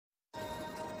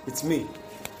It's me,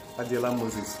 Adela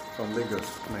Moses from Lagos,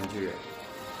 Nigeria.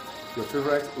 Your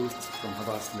favorite host from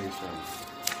Harvest Nation.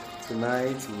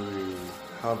 Tonight we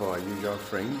have our usual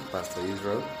friend, Pastor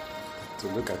Israel, to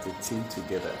look at a theme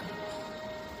together.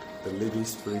 The Living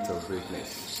Spirit of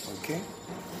Greatness. Okay?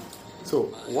 So,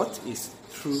 what is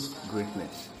true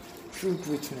greatness? True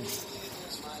greatness.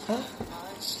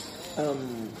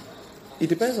 It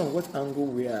depends on what angle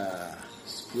we are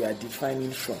defining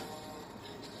from.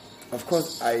 Of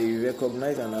course, I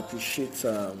recognize and appreciate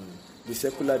the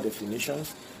secular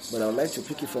definitions, but I would like to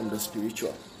pick it from the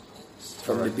spiritual,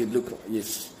 from the biblical.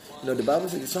 Yes. The Bible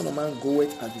says the Son of Man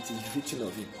goeth as it is written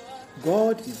of him.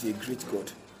 God is a great God.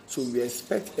 So we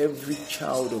expect every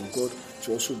child of God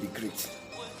to also be great.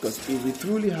 Because if we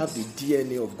truly have the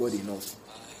DNA of God in us,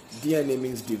 DNA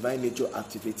means divine nature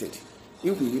activated.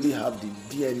 If we really have the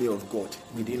DNA of God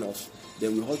within us,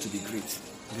 then we ought to be great.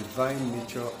 Divine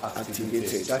nature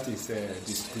activated. That is the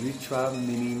spiritual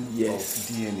meaning of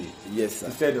DNA. Yes, sir.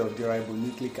 Instead of the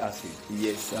ribonucleic acid.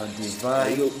 Yes, sir.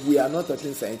 Divine. We are not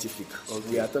talking scientific. Okay.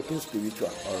 We are talking spiritual.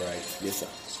 All right. Yes, sir.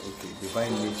 Okay.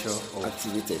 Divine nature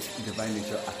activated. Divine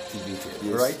nature activated.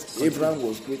 Yes. Right. Abraham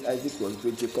was great. Isaac was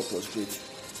great. Jacob was great.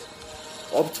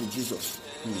 Up to Jesus.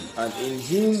 And in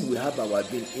him we have our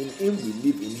being. In him we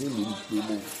live. In him we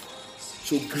move.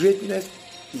 So greatness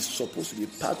is supposed to be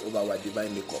part of our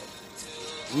divine makeup.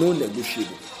 No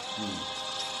negotiable.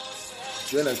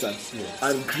 Do you understand? Yes.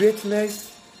 And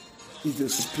greatness is the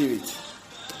spirit.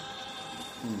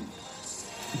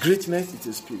 Greatness is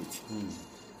the spirit.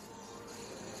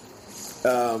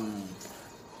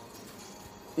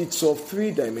 It's of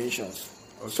three dimensions.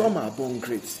 Okay. Some are born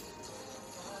great.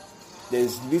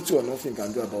 There's little or nothing you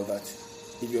can do about that.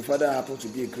 If your father happens to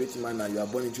be a great man and you are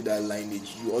born into that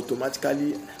lineage, you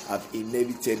automatically have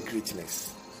inherited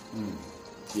greatness.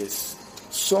 Yes.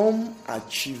 Some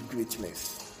achieve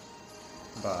greatness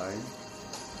by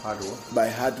hard work. By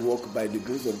hard work, by the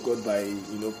grace of God, by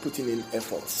putting in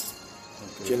efforts.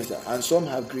 Okay. Do you understand? And some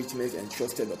have greatness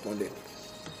entrusted upon them.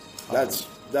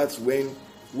 That's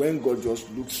when God just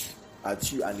looks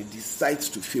at you and he decides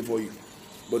to favor you.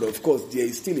 But of course, there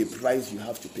is still a price you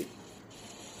have to pay.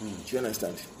 Do you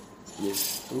understand?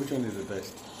 Yes. So which one is the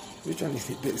best? Which one is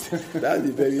the best? That's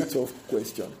a very tough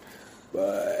question.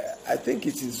 But I think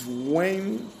it is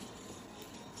when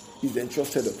it's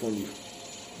entrusted upon you.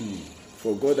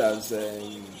 For God has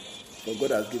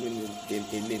given him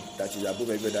a name that is above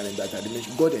every other name that I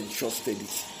mentioned. God entrusted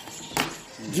it.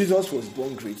 Jesus was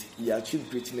born great. He achieved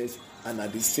greatness, and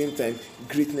at the same time,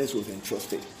 greatness was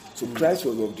entrusted. So Christ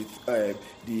was of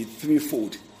the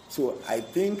threefold. So I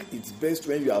think it's best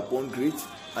when you are born great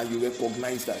and you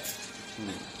recognize that.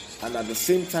 And at the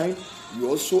same time, you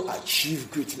also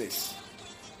achieve greatness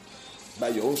by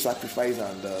your own sacrifice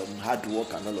and hard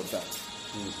work and all of that.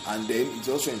 And then it's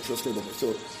also entrusted of it.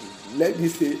 So let me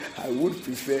say, I would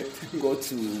prefer God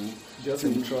to just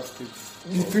entrust it.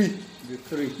 The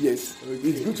three. Yes. Okay.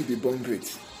 It's good to be born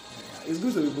great. It's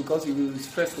good to be because you will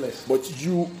stress less. But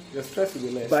your stress will be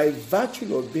less. By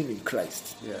virtue of being in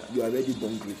Christ, you are already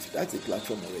born great. That's a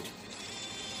platform already.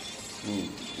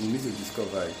 You need to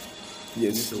discover it.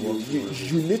 Yes.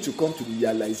 You need to come to the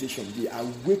realization, the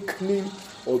awakening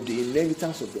of the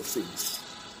inheritance of the saints.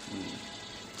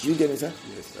 Do you get me, sir?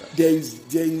 Yes, sir. There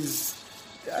is.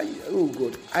 Oh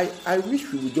God! I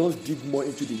wish we would just dig more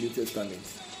into the New Testament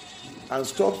and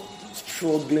stop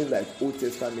struggling like Old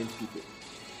Testament people.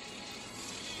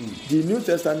 The New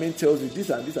Testament tells you these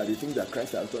and these are the things that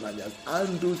Christ has done, and he has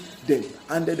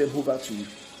handed them over to you.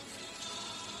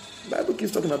 The Bible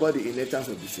keeps talking about the inheritance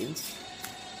of the saints,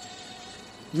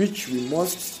 which we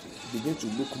must begin to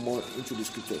look more into the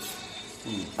scriptures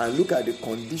and look at the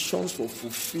conditions for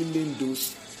fulfilling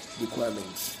those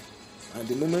requirements. And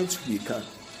the moment we can,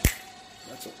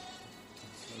 that's all.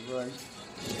 All right.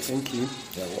 Thank you.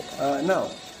 You're welcome. Now,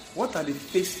 what are the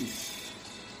phases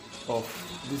of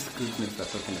this greatness we're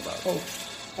talking about? Oh,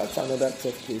 that's another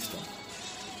tough question.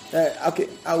 Okay,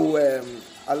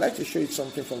 I'd like to show you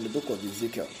something from the book of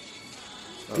Ezekiel.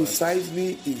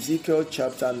 Precisely Ezekiel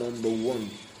chapter number 1.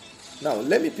 Now,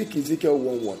 let me pick Ezekiel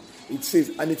 1:1. It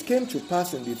says, "And it came to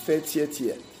pass in the 30th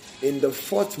year, in the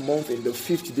 4th month, in the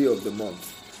 5th day of the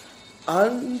month,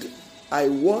 and I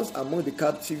was among the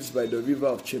captives by the river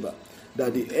of Chebar,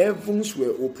 that the heavens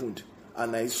were opened,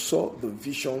 and I saw the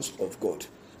visions of God."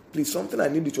 Please, something I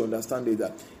need you to understand is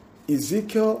that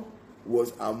Ezekiel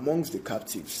was amongst the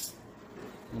captives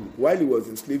while he was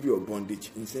in slavery or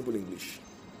bondage, in simple English.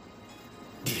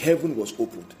 The heaven was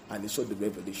opened, and he saw the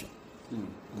revelation.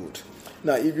 Good.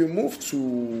 Now, if you move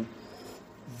to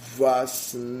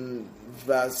verse,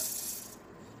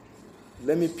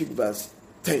 let me pick verse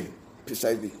 10,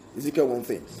 precisely. Ezekiel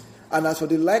 1:10. And as for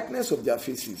the likeness of their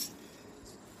faces,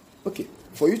 okay,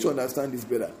 for you to understand this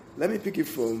better, let me pick it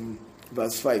from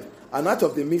verse 5. And out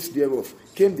of the midst thereof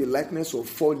came the likeness of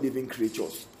 4 living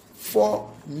creatures. 4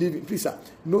 living, please sir,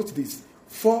 note this,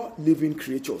 4 living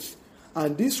creatures.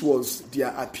 And this was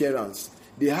their appearance.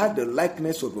 They had the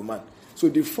likeness of a man. So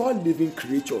the 4 living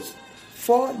creatures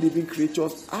had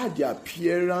the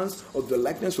appearance of the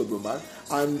likeness of a man,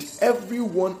 and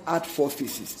everyone had 4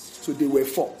 faces. So they were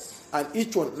 4. And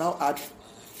each one now had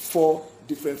 4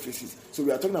 different faces. So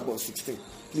we are talking about 16.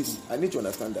 Please, I need to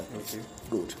understand that. Okay.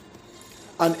 Good.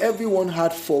 And everyone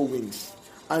had 4 wings,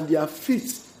 and their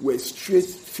feet were straight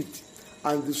feet,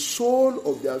 and the sole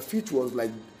of their feet was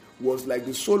like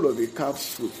the sole of a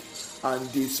calf's foot, and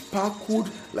they sparkled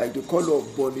like the color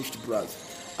of burnished brass.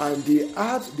 And they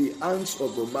had the hands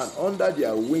of a man under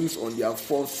their wings on their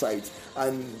 4 sides,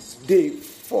 and they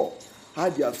 4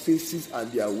 had their faces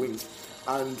and their wings,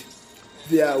 and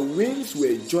their wings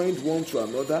were joined one to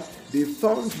another. They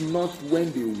turned not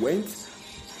when they went.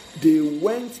 They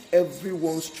went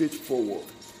everyone straight forward.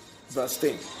 Verse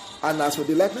 10. And as for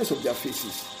the likeness of their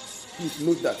faces, please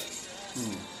note that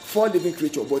 4 living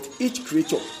creatures, but each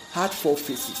creature had 4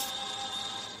 faces.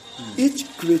 Each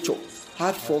creature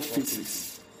had 4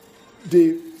 faces.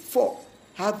 The 4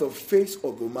 had the face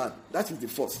of a man. That is the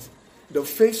first. The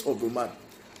face of a man.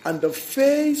 And the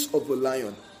face of a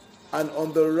lion. And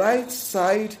on the right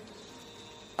side,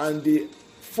 and the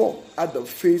 4 had the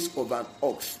face of an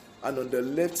ox. And on the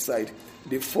left side,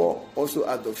 the 4 also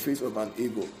had the face of an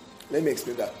eagle. Let me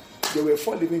explain that. There were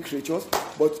 4 living creatures,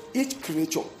 but each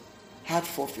creature had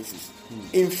 4 faces.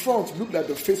 In front, look at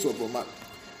the face of a man.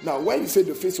 Now, when you say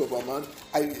the face of a man,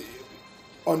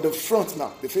 on the front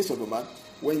now, the face of a man.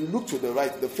 When you look to the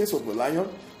right, the face of a lion.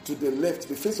 To the left,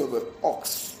 the face of an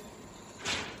ox.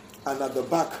 And at the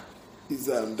back is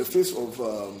the face of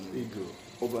Eagle.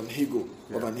 Of an eagle.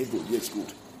 Yeah. Of an eagle. Yes,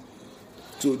 good.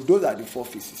 So those are the 4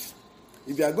 faces.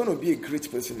 If you are going to be a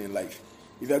great person in life,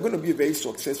 if you are going to be a very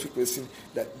successful person,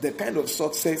 that the kind of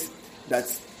success that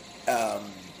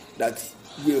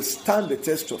will stand the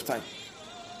test of time,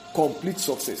 complete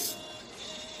success,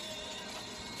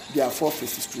 there are 4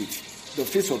 faces to it. The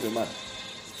face of a man,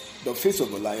 the face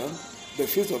of a lion, the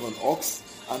face of an ox,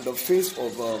 and the face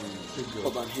of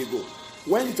an eagle.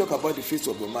 When you talk about the face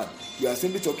of a man, you are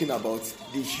simply talking about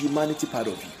the humanity part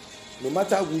of you. No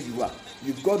matter who you are,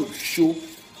 you've got to show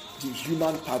the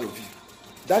human part of you.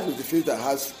 That is the face that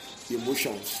has the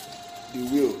emotions, the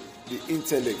will, the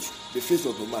intellect, the face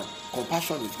of a man.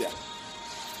 Compassion is there.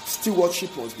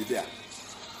 Stewardship must be there.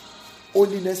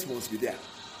 Holiness must be there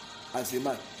as a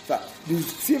man. In fact, the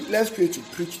simplest way to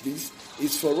preach this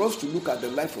is for us to look at the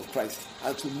life of Christ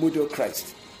and to model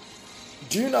Christ.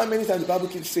 Do you know how many times the Bible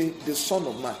keeps saying the Son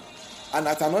of Man? And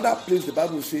at another place the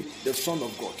Bible will say the Son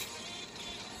of God.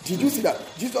 Did you see that?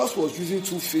 Jesus was using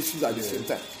 2 faces at the same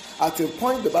time. At a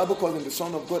point the Bible calls him the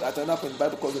Son of God, at another point the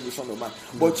Bible calls him the Son of Man.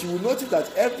 But you will notice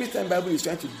that every time the Bible is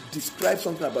trying to describe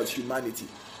something about humanity.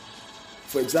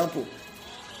 For example,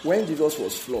 when Jesus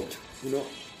was flogged,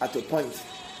 at a point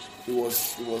there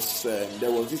was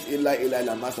this Eli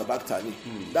lama sabachthani.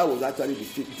 That was actually the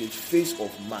face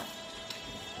of man.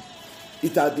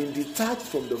 It had been detached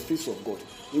from the face of God.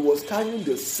 It was carrying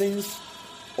the sins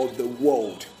of the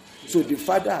world. So the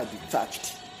Father had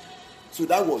detached. So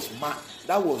that was man.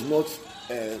 That was not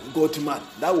God man.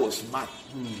 That was man.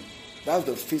 That's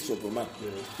the face of a man. Yeah.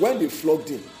 When they flogged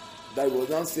him, that was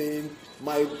not saying,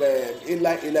 my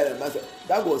Eli,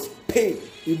 that was pain,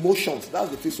 emotions.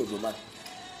 That's the face of a man.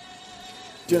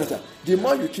 Do you understand? The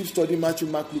more you keep studying Matthew,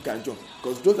 Mark, Luke, and John,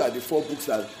 because those are the 4 books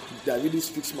that really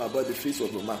speaks more about the face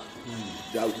of a man.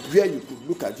 That where you could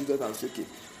look at Jesus and say, okay,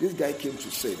 this guy came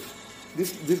to save.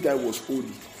 This guy was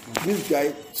holy. This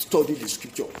guy studied the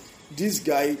scripture. This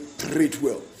guy prayed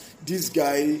well. This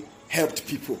guy helped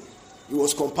people. He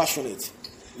was compassionate.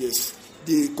 Yes,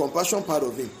 the compassion part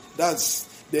of him.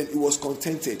 Then he was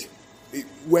contented.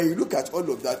 When you look at all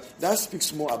of that, that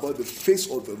speaks more about the face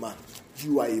of a man.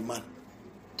 You are a man.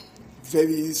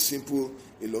 Very simple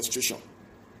illustration.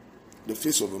 The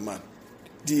face of a man.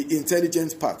 The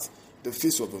intelligent part, the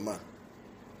face of a man.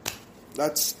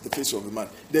 That's the face of a man.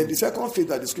 Then the second face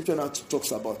that the scripture now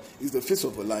talks about is the face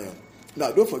of a lion.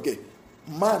 Now, don't forget,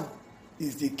 man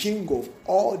is the king of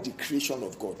all the creation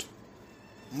of God.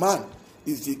 Man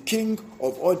is the king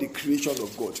of all the creation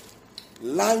of God.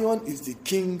 Lion is the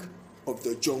king of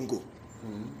the jungle.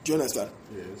 Do you understand?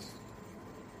 Yes.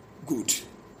 Good.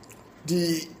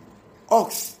 The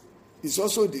ox is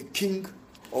also the king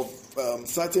of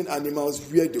certain animals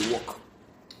where they walk.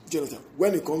 Do you understand?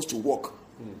 When it comes to walk,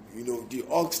 You know, the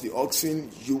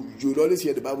oxen, you'd always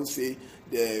hear the Bible say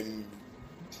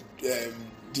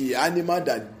the animal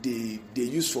that they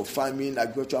use for farming,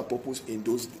 agricultural purpose in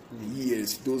those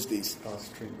years, those days.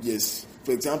 Yes.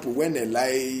 For example, when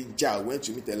Elijah went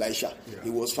to meet Elisha, he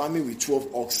was farming with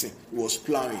 12 oxen. He was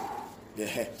plowing the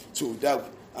hair. So that,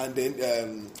 and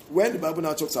then when the Bible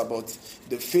now talks about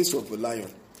the face of a lion,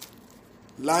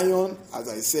 as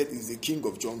I said, is the king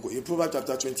of jungle. In Proverbs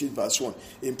chapter 20, verse 1,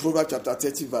 in Proverbs chapter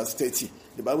 30, verse 30,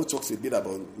 the Bible talks a bit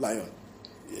about lion.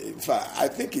 In fact, I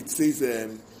think it says,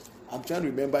 I'm trying to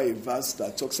remember a verse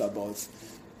that talks about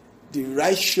the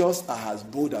righteous are as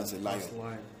bold as a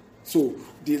lion. So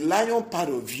the lion part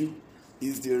of you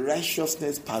is the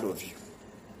righteousness part of you.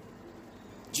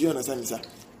 Do you understand me, sir?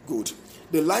 Good.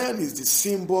 The lion is the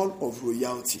symbol of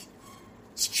royalty,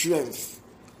 strength,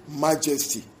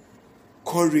 majesty,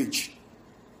 courage.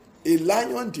 A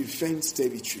lion defends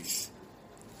territories.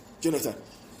 Do you understand?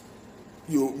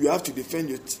 You have to defend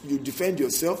you defend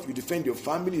yourself, you defend your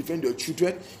family, you defend your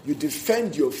children, you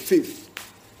defend your faith,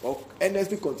 or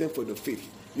earnestly contend for the faith.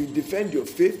 You defend your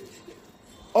faith.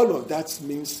 All of that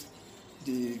means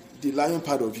the lion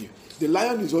part of you. The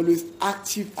lion is always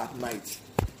active at night.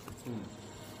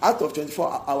 Out of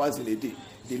 24 hours in a day,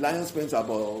 the lion spends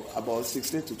about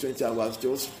 16 to 20 hours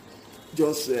just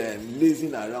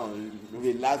lazing around,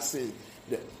 relaxing.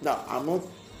 Now, I'm not.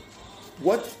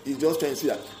 What is just trying to say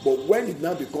that, but when it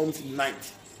now becomes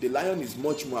night, the lion is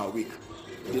much more awake.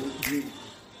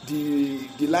 The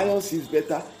lion sees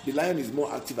better. The lion is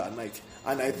more active at night,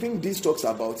 and I think this talks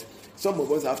about some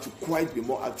of us have to quite be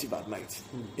more active at night,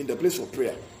 in the place of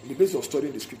prayer, in the place of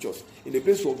studying the scriptures, in the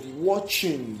place of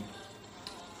watching.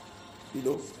 You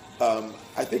know,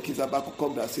 I think it's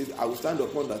Habakkuk that says, "I will stand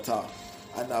upon the tower,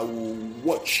 and I will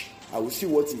watch. I will see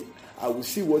what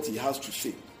he has to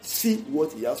say. See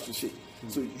what he has to say."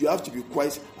 So you have to be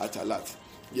quite at alert.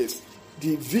 Yes,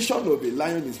 the vision of a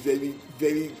lion is very,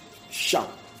 very sharp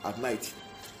at night.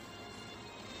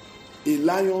 A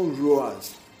lion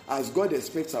roars, as God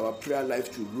expects our prayer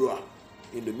life to roar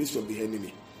in the midst of the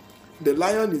enemy. The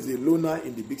lion is a loner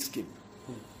in the big scheme.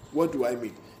 What do I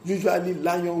mean? Usually,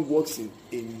 lion works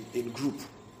in group.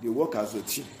 They work as a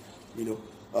team, you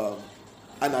know.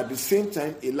 And at the same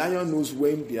time, a lion knows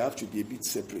when they have to be a bit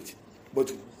separate.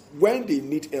 But when they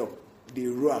need help, they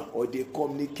roar or they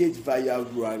communicate via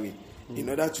roaring in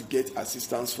order to get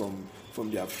assistance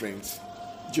from their friends.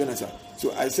 Jonathan.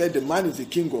 So I said the man is the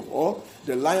king of all,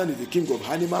 the lion is the king of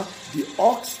animal, the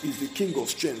ox is the king of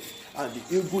strength, and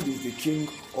the eagle is the king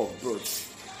of birds.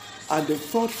 And the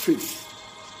third face,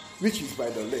 which is by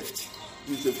the left,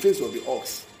 is the face of the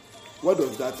ox. What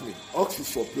does that mean? Ox is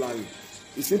for plowing.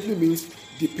 It simply means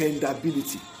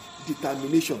dependability,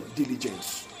 determination,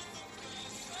 diligence.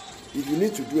 If you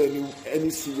need to do any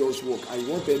serious work and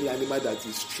you want any animal that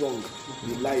is strong,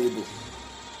 reliable,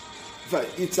 but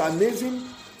it's amazing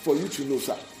for you to know,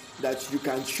 sir, that you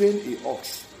can train an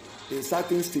ox in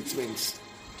certain statements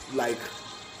like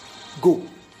go,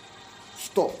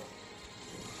 stop,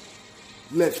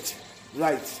 left,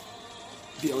 right.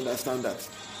 They understand that.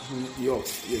 The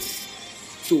ox, yes.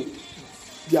 So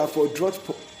they are for drought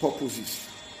purposes.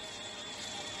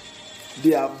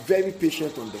 They are very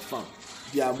patient on the farm.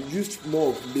 They are used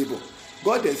more of labor.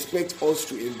 God expects us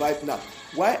to invite now.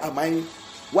 Why am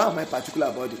I particular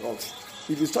about the ox?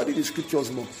 If you study the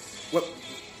scriptures more, well,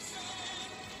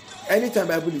 anytime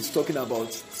the Bible is talking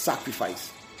about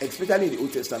sacrifice, especially in the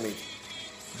Old Testament,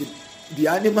 the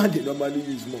animal they normally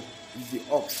use more is the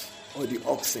ox or the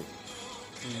oxen.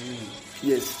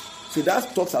 Yes. So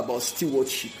that talks about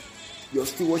stewardship. Your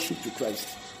stewardship to Christ.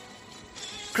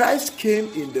 Christ came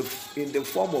in the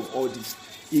form of all this.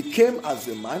 He came as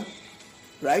a man,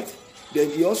 right?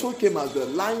 Then he also came as the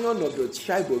lion of the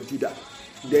tribe of Judah.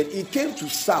 Then he came to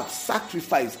serve,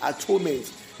 sacrifice,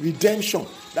 atonement, redemption.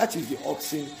 That is the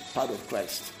oxen part of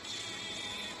Christ.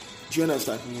 Do you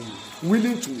understand?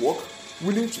 Willing to walk,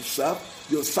 willing to serve,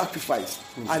 your sacrifice,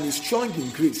 and is strong in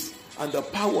grace and the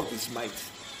power of his might.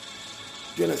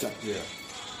 Do you understand? Yeah.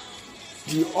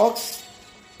 The ox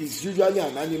is usually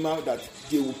an animal that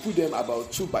they will put them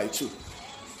about 2 by 2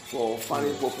 for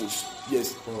farming purpose.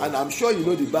 Yes. And I'm sure you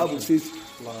know the Bible says,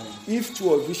 if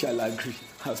two of you shall agree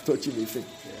as touching a thing.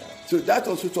 Yeah. So that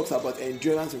also talks about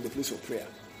endurance in the place of prayer.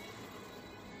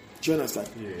 Do you understand?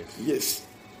 Yes. Yes.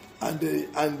 And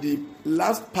the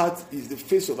last part is the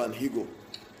face of an eagle.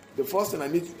 The first thing I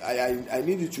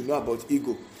need you to know about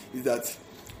eagle is that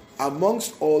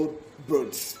amongst all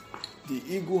birds, the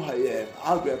eagle,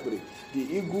 how do I put it?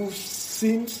 The eagle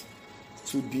seems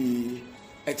to be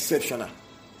exceptional.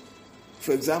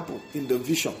 For example, in the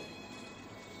vision,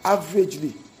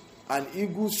 averagely, an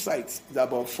eagle's sight is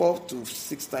about 4 to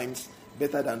 6 times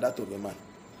better than that of a man.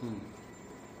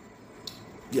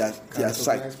 Their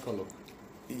sight. Color.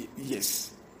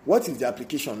 Yes. What is the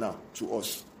application now to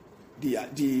us?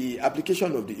 The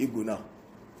application of the eagle now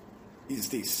is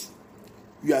this.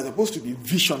 You are supposed to be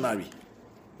visionary.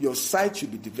 Your sight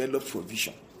should be developed for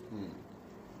vision.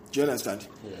 Do you understand?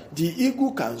 Yeah. The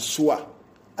eagle can soar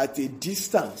at a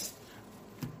distance,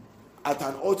 at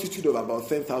an altitude of about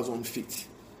 10,000 feet.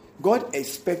 God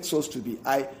expects us to be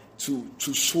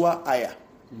to soar higher,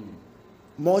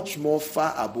 much more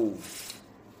far above,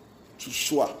 to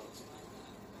soar.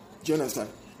 Do you understand?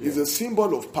 Yeah. It's a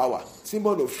symbol of power,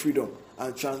 symbol of freedom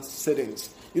and transcendence.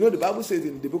 You know, the Bible says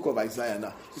in the book of Isaiah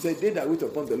now, it said, they that wait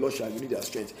upon the Lord shall renew their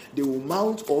strength. They will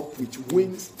mount up with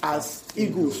wings as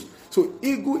eagles. So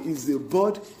eagle is the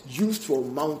bird used for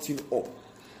mounting up.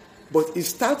 But it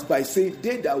starts by saying,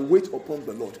 they that wait upon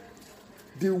the Lord.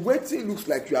 The waiting looks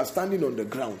like you are standing on the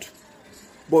ground.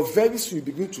 But very soon you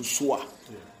begin to soar.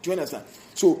 Yeah. Do you understand?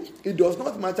 So it does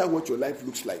not matter what your life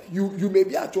looks like. You may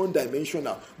be at one dimension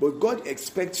now, but God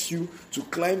expects you to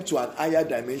climb to an higher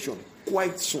dimension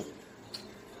quite soon.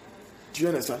 Do you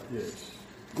understand? Yes.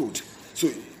 Good. So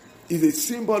it's a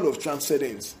symbol of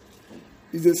transcendence.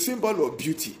 It's a symbol of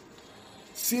beauty.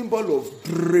 Symbol of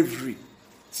bravery.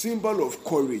 Symbol of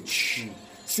courage.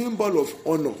 Symbol of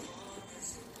honor.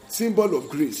 Symbol of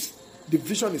grace. The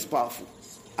vision is powerful.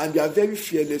 And they are very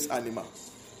fearless animal.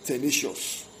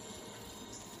 Tenacious.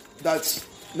 That's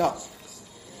now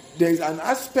there is an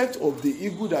aspect of the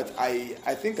eagle that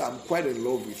I think I'm quite in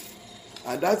love with.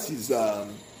 And that is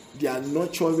their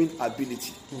nurturing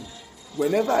ability.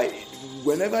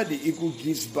 Whenever the eagle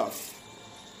gives birth,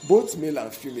 both male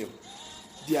and female,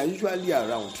 they are usually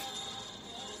around.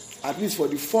 At least for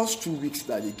the first 2 weeks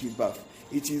that they give birth,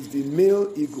 it is the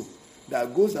male eagle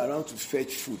that goes around to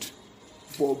fetch food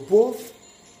for both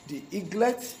the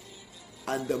eaglet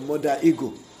and the mother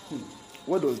eagle.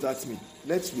 What does that mean?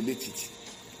 Let's relate it.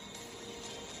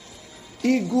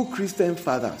 Eagle Christian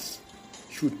fathers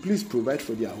should please provide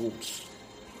for their homes.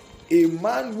 A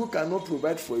man who cannot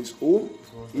provide for his home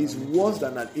is worse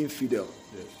than an infidel.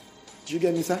 Yes. Do you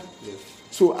get me, sir? Yes.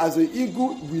 So as an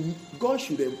eagle, God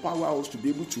should empower us to be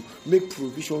able to make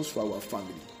provisions for our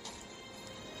family.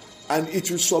 And it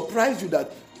will surprise you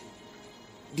that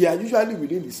they are usually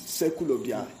within the circle of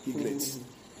their eaglets.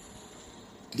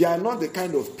 They are not the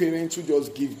kind of parents who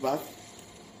just give birth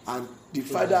and the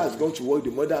father has gone to work,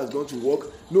 the mother has gone to work.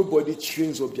 Nobody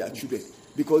trains up their children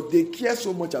because they care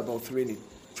so much about training.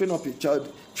 Train up a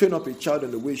child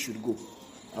in the way it should go.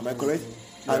 Am I correct?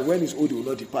 Yeah. And when he's old, he will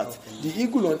not depart. Okay. The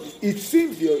eagle, it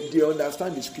seems they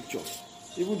understand the scriptures,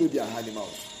 even though they are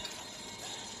animals.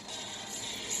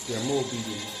 They are more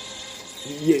obedient.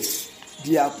 Yes,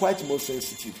 they are quite more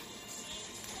sensitive.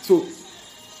 So,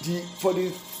 for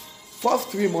the first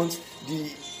 3 months,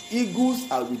 the eagles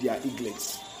are with their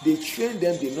eaglets. They train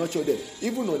them, they nurture them,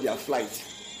 even on their flight.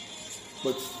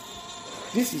 But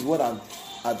this is what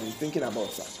I've been thinking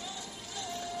about, sir.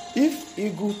 If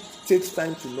eagle takes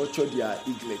time to nurture their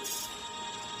eaglets,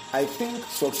 I think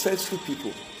successful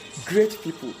people, great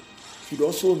people, should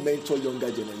also mentor younger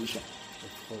generation.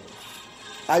 Of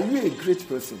course. Are you a great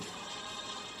person?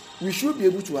 We should be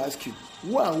able to ask you,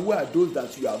 who are those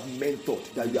that you have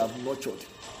mentored, that you have nurtured?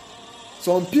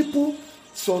 Some people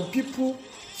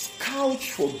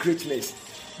couch for greatness.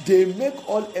 They make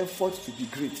all efforts to be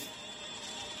great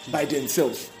by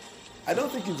themselves. I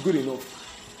don't think it's good enough.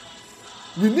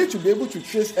 We need to be able to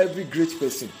trace every great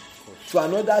person to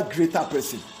another greater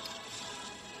person.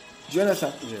 Do you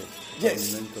understand?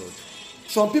 Yes.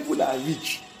 Some people are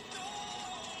rich.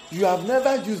 You have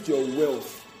never used your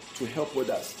wealth to help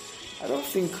others. I don't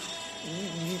think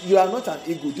you are not an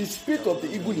eagle. The spirit of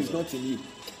the eagle is not in you.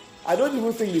 I don't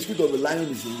even think the spirit of the lion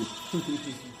is in you. Do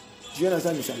you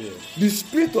understand me, sir? Yes. The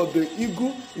spirit of the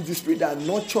eagle is the spirit that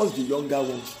nurtures the younger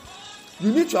ones.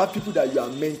 You need to have people that you are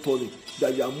mentoring,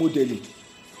 that you are modeling.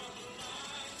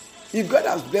 If God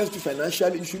has blessed you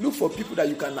financially, you should look for people that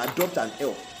you can adopt and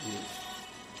help.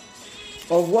 Yes.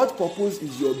 Of what purpose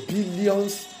is your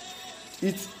billions?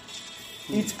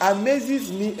 It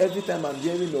amazes me every time I'm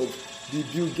hearing of the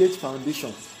Bill Gates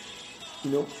Foundation.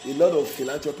 You know, a lot of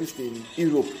philanthropists in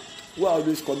Europe who are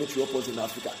always coming to help us in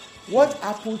Africa. What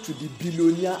happened to the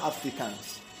billionaire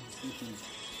Africans?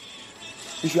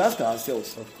 We should ask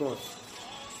ourselves. Of course.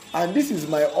 And this is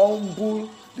my humble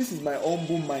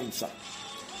mind, sir.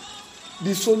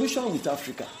 The solution with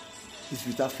Africa is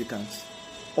with Africans.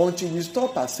 Until we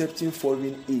stop accepting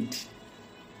foreign aid,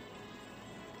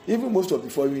 even most of the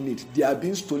foreign aid, they are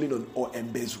being stolen or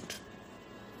embezzled.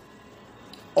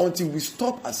 Until we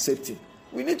stop accepting,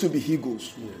 We need to be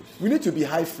eagles. Yes. We need to be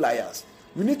high flyers.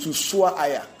 We need to soar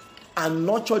higher and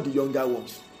nurture the younger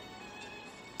ones.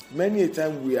 Many a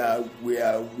time we are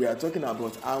talking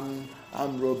about armed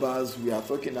robbers. We are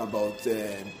talking about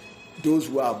those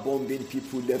who are bombing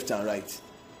people left and right.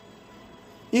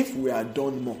 If we had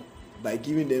done more by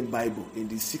giving them Bible in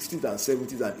the 60s and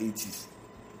 70s and 80s,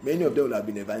 many of them would have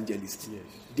been evangelists. Yes.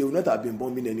 They would not have been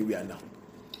bombing anywhere now.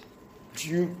 Do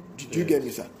you get me,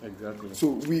 sir? Exactly.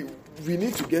 So we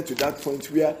need to get to that point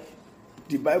where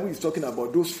the Bible is talking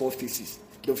about those four faces.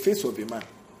 The face of a man,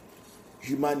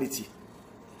 humanity,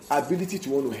 ability to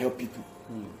want to help people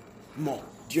more.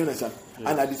 Do you understand? Yes.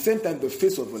 And at the same time, the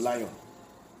face of a lion.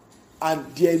 And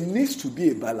there needs to be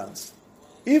a balance.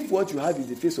 If what you have is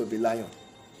the face of a lion,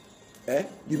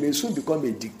 you may soon become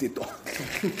a dictator.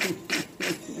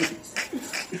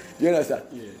 You understand?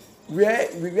 Yes.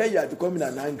 Where you are becoming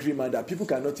an angry man that people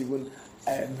cannot even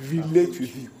relate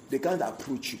with you. They can't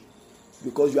approach you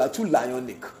because you are too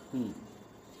lionic.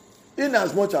 In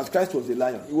as much as Christ was a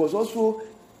lion, he was also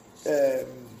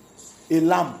a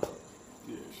lamb.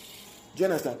 Yes. Do you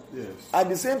understand? Yes. At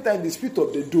the same time, the spirit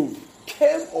of the dove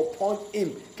came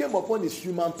upon his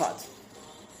human part.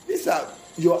 These are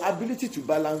your ability to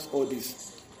balance all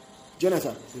this. Do you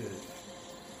understand? Yes.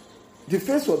 The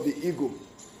face of the eagle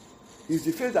is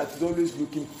the face that is always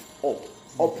looking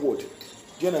upward. Do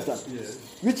you understand?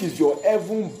 Yes. Which is your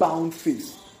heaven-bound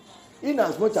face. In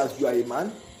as much as you are a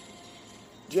man,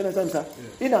 do you understand, sir?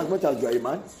 Yes. In as much as you are a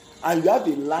man, and you have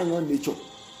a lion nature,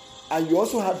 and you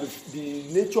also have the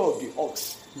nature of the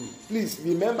ox. Please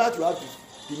remember to have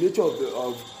the nature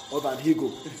of an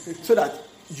eagle, so that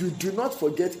you do not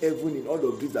forget heaven in all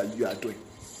of this that you are doing.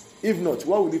 If not,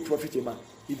 what will it profit a man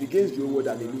if he gains the whole world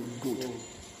and he loses good?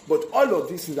 But all of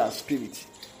these things are spirit.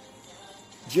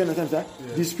 Do you understand, sir?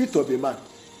 Yes. The spirit of a man,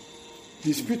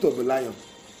 the spirit of a lion,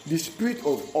 the spirit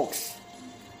of ox,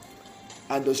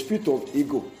 and the spirit of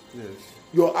eagle. Yes.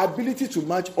 Your ability to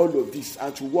match all of this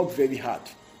and to work very hard.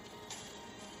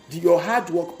 Your hard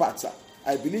work part, sir,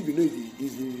 I believe you know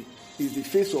is the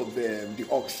face of the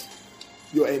ox.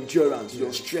 Your endurance,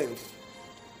 your strength,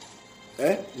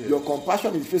 yes. Your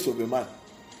compassion is the face of a man.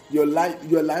 Your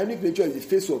lionic nature is the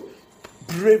face of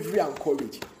bravery and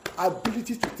courage.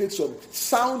 Ability to take some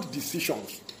sound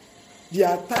decisions. There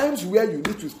are times where you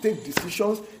need to take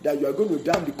decisions that you are going to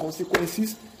damn the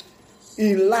consequences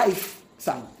in life,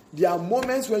 sir. There are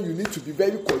moments when you need to be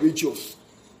very courageous.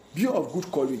 Be of good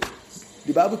courage.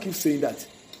 The Bible keeps saying that.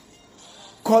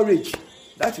 Courage,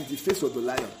 that is the face of the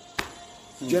lion.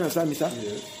 Do you understand me, sir?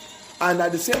 Yes. And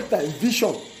at the same time,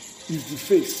 vision is the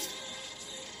face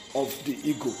of the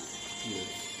eagle. Yes.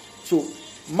 So,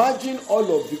 merging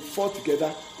all of the four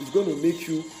together is going to make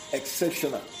you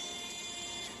exceptional.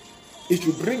 It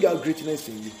will bring out greatness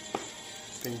in you.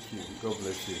 Thank you. God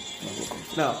bless you.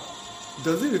 Now,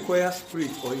 does it require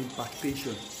spirit or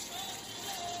impartation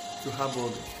to have all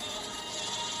this?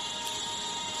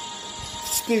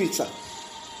 Spirit, sir.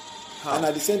 How? And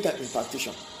at the same time,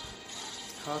 impartation.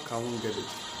 How can one get it?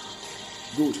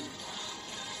 Good.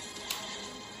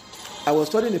 I was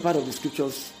studying a part of the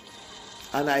scriptures,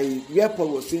 and where Paul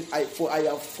was saying, I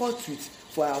have fought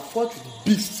with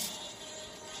beasts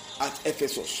at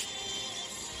Ephesus.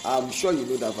 I'm sure you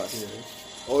know that verse. Yes.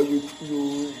 Or you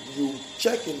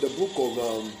check in the book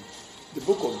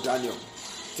of Daniel,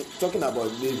 talking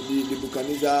about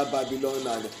Nebuchadnezzar, Babylon,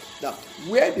 and now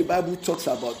where the Bible talks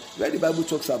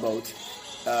about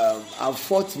I've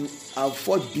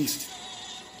fought beasts.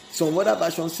 Some other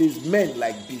version says men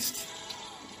like beasts.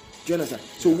 Do you understand?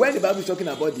 So when the Bible is talking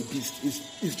about the beast,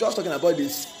 it's just talking about the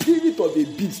spirit of a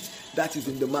beast that is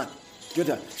in the man. Do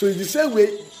you understand? So in the same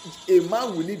way, a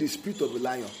man will need the spirit of a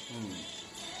lion.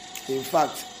 In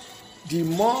fact, the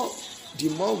more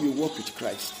we walk with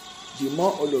Christ, the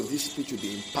more all of this spirit will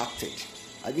be impacted.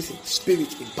 I guess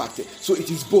spirit impacted. So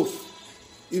it is both.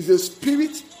 It's a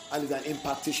spirit and it's an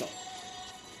impartation.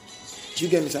 Do you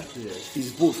get me, sir? Yes.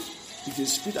 It's both. It's a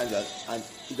spirit and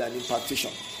it's an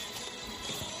impartation.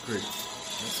 Great.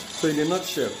 Yes, so in a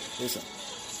nutshell, Yes, sir.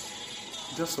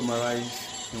 just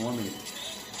summarize in 1 minute.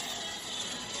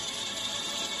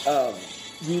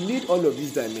 We need all of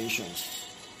these dimensions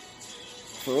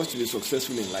for us to be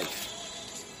successful in life.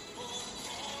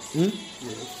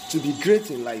 Yes. To be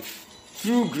great in life,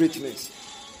 true greatness,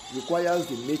 requires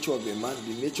the nature of a man,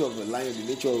 the nature of a lion, the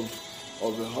nature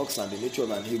of a ox, and the nature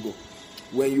of an eagle.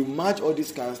 When you match all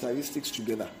these characteristics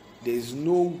together, there is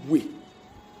no way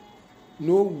a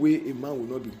man will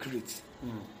not be great.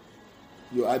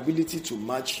 Your ability to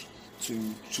match, to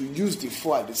use the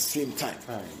four at the same time.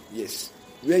 Yes.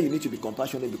 Where you need to be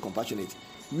compassionate, be compassionate.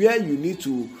 where you need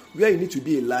to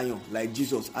be a lion like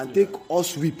Jesus and take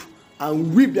us whip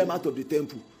and whip them out of the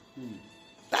temple.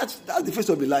 That's the face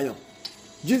of the lion.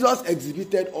 Jesus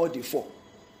exhibited all the four.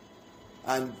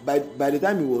 And by the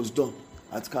time he was done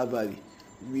at Calvary,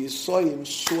 we saw him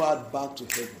soared back to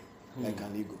heaven like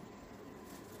an eagle.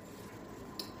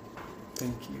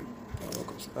 Thank you.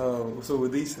 So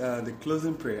with this, the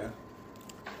closing prayer.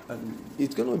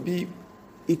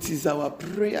 It is our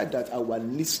prayer that our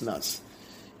listeners,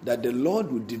 that the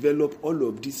Lord will develop all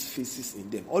of these faces in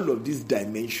them, all of these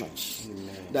dimensions.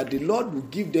 Amen. That the Lord will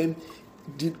give them,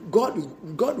 God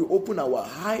will open our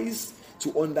eyes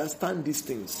to understand these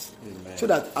things. Amen. So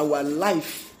that our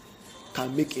life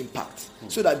can make impact.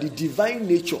 So that the divine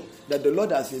nature that the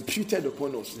Lord has imputed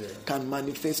upon us can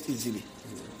manifest easily.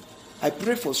 I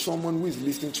pray for someone who is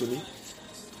listening to me.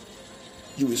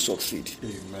 You will succeed.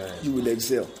 Amen. You will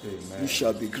excel. Amen. You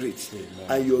shall be great. Amen.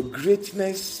 And your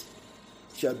greatness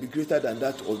shall be greater than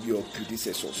that of your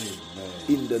predecessors. Amen.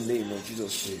 In the name of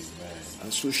Jesus. Amen.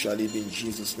 And so shall it be in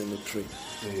Jesus' name we pray.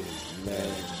 Amen.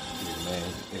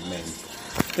 Amen. Amen.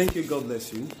 Thank you. God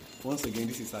bless you. Once again,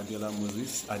 this is Adiola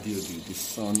Moses Adeodu, the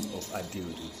son of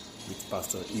Adeodu, with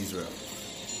Pastor Israel.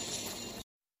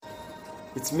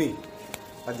 It's me,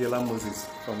 Adiola Moses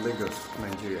from Lagos,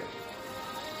 Nigeria.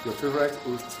 Your favorite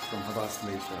host from Harvest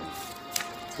Nations.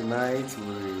 Tonight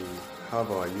we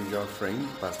have our usual friend,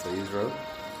 Pastor Israel,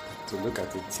 to look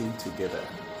at a team together.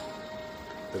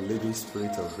 The Living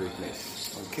Spirit of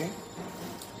Greatness. Okay?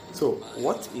 So,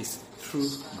 what is true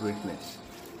greatness?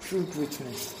 True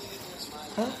greatness.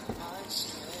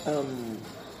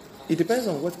 It depends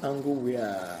on what angle we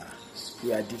are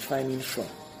defining from.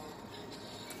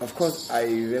 Of course, I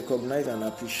recognize and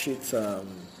appreciate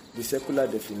the secular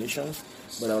definitions,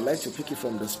 but I would like to pick it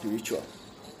from the spiritual,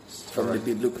 from the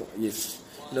biblical. Yes.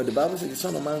 The Bible says the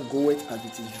Son of Man goeth as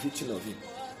it is written of him.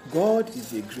 God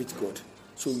is a great God.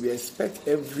 So we expect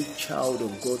every child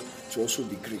of God to also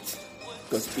be great.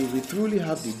 Because if we truly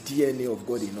have the DNA of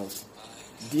God in us,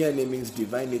 DNA means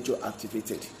divine nature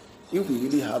activated. If we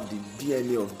really have the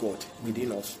DNA of God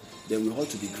within us, then we ought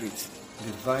to be great.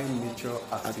 Divine nature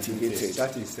activated.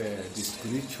 That is the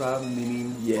spiritual meaning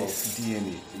of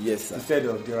DNA. Yes, sir. Instead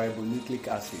of ribonucleic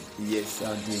acid. Yes,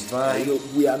 sir. Divine.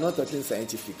 We are not talking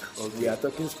scientific. Okay. We are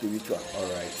talking spiritual. All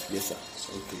right. Yes, sir.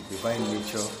 Okay. Divine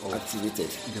nature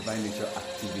activated. Divine nature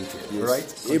activated. Yes.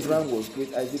 Right. Abraham was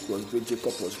great. Isaac was great.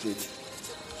 Jacob was great.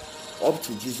 Up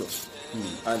to Jesus.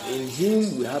 And in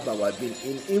him we have our being.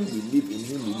 In him we live. In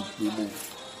him we move.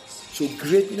 So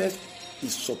greatness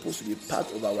is supposed to be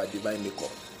part of our divine makeup.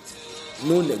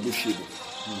 No negotiable.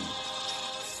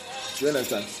 Do you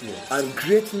understand? Yes. And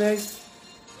greatness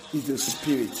is a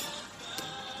spirit.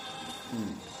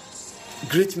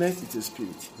 Greatness is a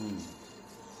spirit.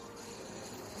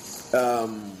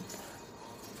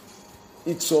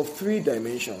 It's of three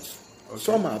dimensions. Okay.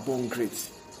 Some are born great.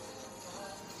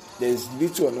 There's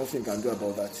little or nothing you can do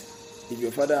about that. If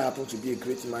your father happens to be a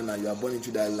great man and you are born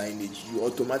into that lineage, you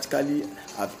automatically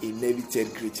have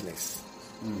inherited greatness.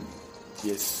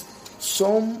 Yes.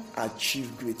 Some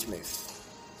achieve greatness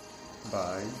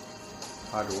by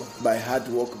hard work. By hard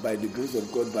work, by the grace of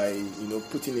God, by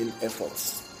putting in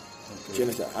efforts. Okay. Do you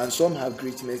understand? And some have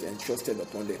greatness entrusted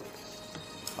upon them.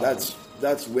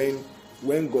 That's when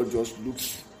God just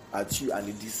looks at you and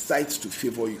he decides to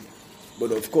favor you.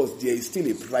 But of course, there is still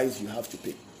a price you have to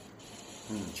pay.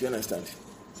 Do you understand?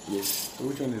 Yes. So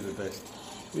which one is the best?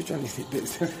 Which one is the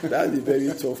best? That's a very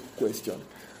tough question.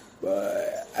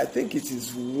 But I think it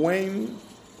is when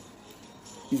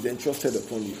it's entrusted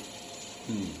upon you.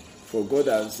 For God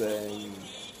has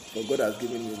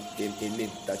given him a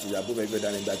name that is above every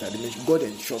other name that I mentioned. God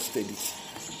entrusted it.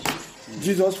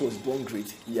 Jesus was born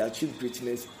great. He achieved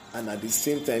greatness, and at the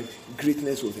same time,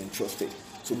 greatness was entrusted.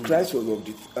 So Christ was of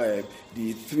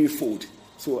the threefold.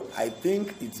 So I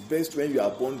think it's best when you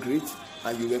are born great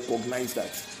and you recognize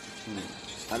that.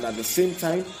 And at the same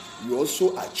time, you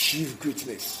also achieve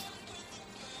greatness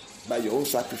by your own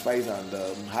sacrifice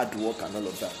and hard work and all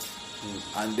of that.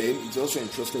 And then it's also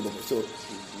entrusted. So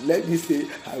let me say,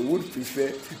 I would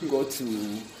prefer God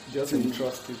to just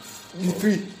entrust it.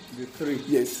 The three.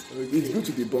 Yes. Okay. It's good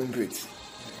to be born great.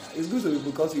 It's good to be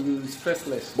because you will stress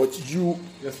less. But your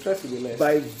stress will be less.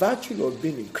 By virtue of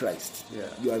being in Christ,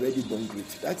 you are already born great.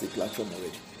 That's a platform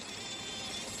already.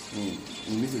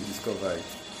 You need to discover it.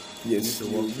 Yes,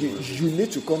 you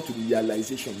need to come to the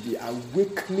realization, the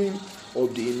awakening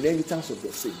of the inheritance of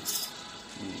the saints.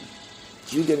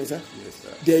 Do you get me, sir? Yes,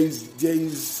 sir. There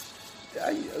is.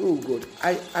 Oh God,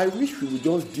 I wish we would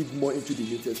just dig more into the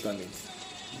New Testament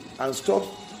and stop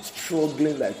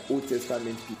struggling like Old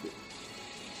Testament people.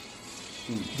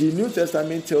 The New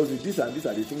Testament tells you these and these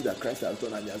are the things that Christ has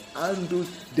done, and he has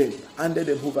handed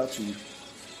them over to you.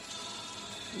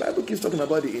 The Bible keeps talking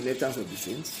about the inheritance of the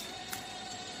saints,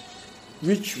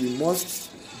 which we must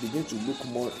begin to look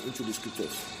more into the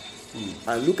scriptures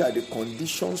and look at the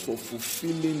conditions for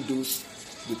fulfilling those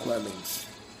requirements.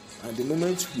 And the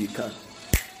moment we can,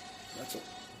 that's all.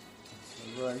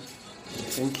 All right.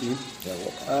 Thank you. You're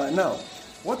welcome. Now,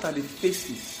 what are the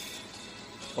phases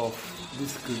of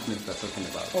this greatness we're talking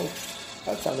about? Oh,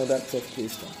 that's another tough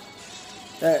question.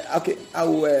 Okay,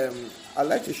 I'd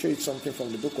like to show you something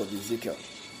from the book of Ezekiel.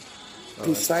 All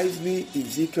precisely right.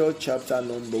 Ezekiel chapter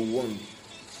number 1.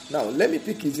 Now, let me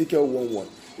pick Ezekiel 1:1.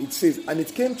 It says, "And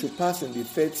it came to pass in the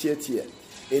 30th year,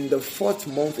 in the 4th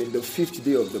month, in the 5th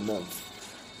day of the month,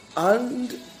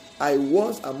 and I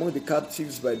was among the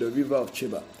captives by the river of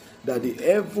Chebar, that the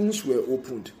heavens were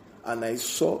opened, and I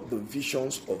saw the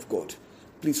visions of God."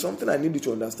 Please, something I need you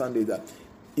to understand is that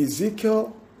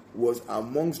Ezekiel was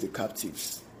amongst the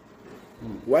captives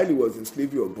while he was in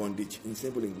slavery or bondage, in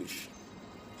simple English.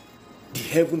 The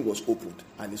heaven was opened,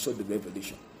 and he saw the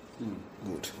revelation.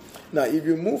 Good. Now, if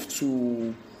you move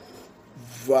to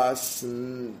verse,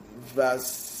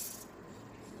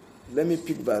 let me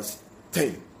pick verse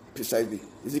 10 precisely.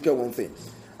 Ezekiel 1:10.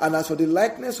 "And as for the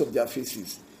likeness of their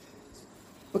faces,"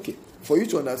 okay, for you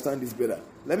to understand this better,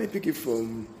 let me pick it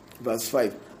from verse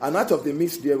 5. "And out of the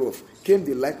midst thereof came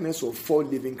the likeness of 4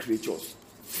 living creatures."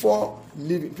 4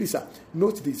 living, please sir,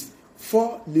 note this,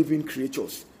 4 living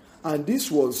creatures. And this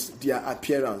was their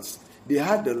appearance. They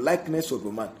had the likeness of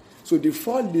a man. So the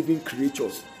 4 living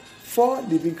creatures had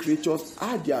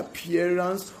the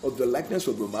appearance of the likeness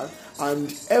of a man,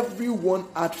 and every one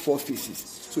had 4 faces.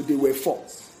 So they were 4.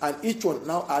 And each one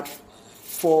now had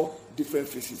 4 different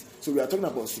faces. So we are talking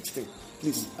about 16.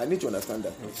 Please, I need to understand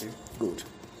that. Okay. Good.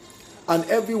 "And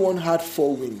everyone had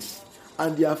 4 wings,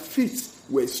 and their feet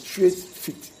were straight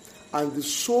feet, and the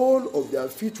sole of their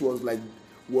feet was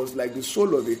like the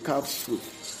sole of a calf's foot,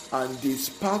 and they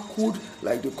sparkled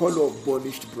like the color of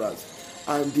burnished brass.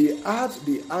 And they had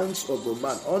the hands of a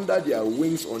man under their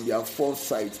wings on their 4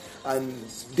 sides, and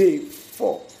they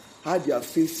 4 had their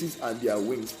faces and their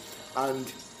wings, and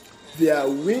their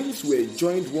wings were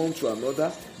joined one to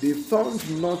another. They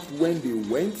turned not when they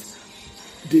went.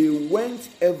 They went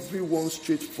every one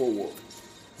straight forward."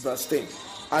 Verse 10.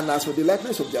 "And as for the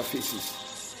likeness of their faces,"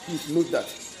 please note that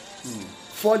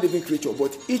 4 living creatures,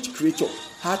 but each creature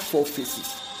had 4 faces.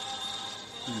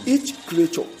 Each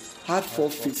creature had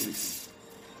 4 faces.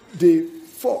 The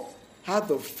 4 had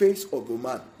the face of a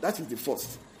man. That is the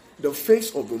first. The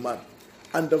face of a man,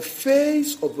 and the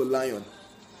face of a lion,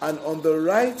 and on the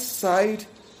right side,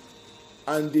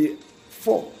 and the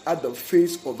 4 had the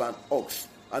face of an ox,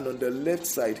 and on the left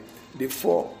side, the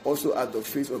 4 also had the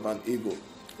face of an eagle.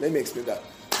 Let me explain that.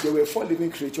 There were 4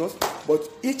 living creatures, but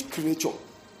each creature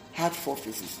had 4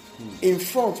 faces. In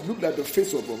front, look at the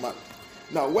face of a man.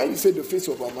 Now, when you say the face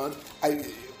of a man,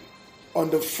 on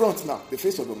the front now, the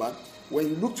face of a man. When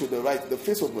you look to the right, the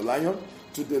face of a lion.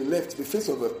 To the left, the face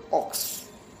of an ox.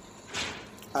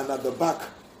 And at the back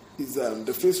is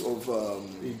the face of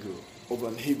Eagle. Of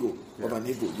an eagle. Yeah. Of an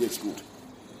eagle. Yes, good.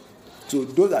 So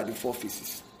those are the 4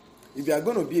 faces. If you are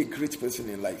going to be a great person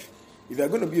in life, if you are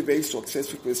going to be a very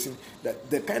successful person, that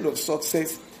the kind of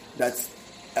success that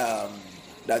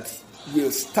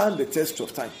will stand the test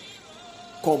of time,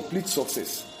 complete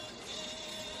success,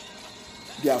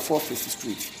 there are 4 faces to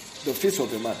it. The face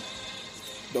of a man,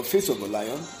 the face of a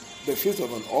lion, the face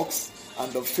of an ox,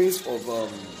 and the face of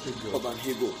an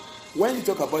eagle. When you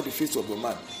talk about the face of a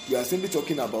man, you are simply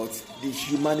talking about the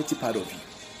humanity part of you.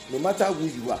 No matter who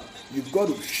you are, you've got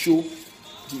to show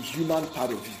the human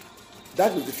part of you.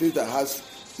 That is the face that has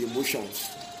emotions,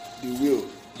 the will,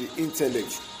 the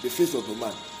intellect, the face of a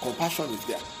man. Compassion is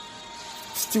there.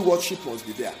 Stewardship must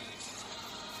be there.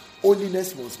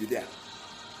 Holiness must be there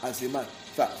as a man.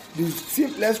 In fact, the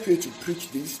simplest way to preach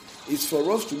this is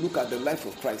for us to look at the life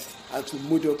of Christ and to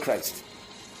model Christ.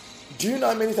 Do you know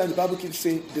how many times the Bible keeps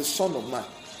saying the Son of Man?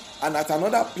 And at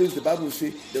another place the Bible will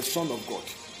say the Son of God.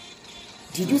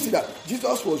 Did you see that?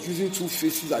 Jesus was using 2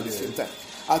 faces at the same time.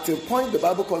 At a point the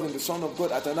Bible calls him the Son of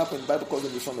God, at another point the Bible calls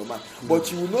him the Son of Man.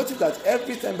 But you will notice that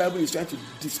every time the Bible is trying to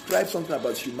describe something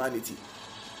about humanity.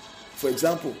 For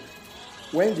example,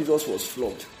 when Jesus was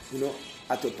flogged,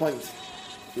 at a point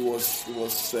there was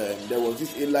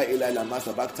this Eli lama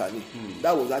sabachthani.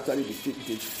 That was actually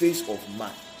the face of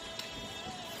man.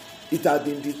 It had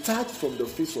been detached from the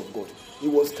face of God. It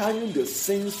was carrying the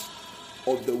sins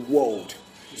of the world.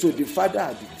 So the Father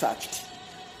had detached.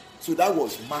 So that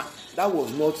was man. That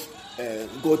was not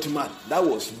God man. That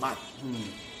was man.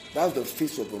 That's the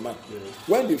face of a man. Yes.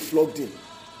 When they flogged him,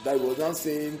 that was not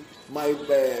saying, my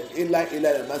Eli,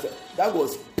 and master. That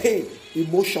was pain,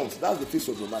 emotions. That's the face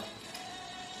of a man.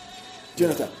 Do you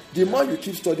understand? The more you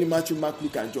keep studying Matthew, Mark,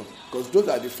 Luke, and John, because those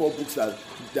are the 4 books that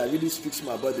really speaks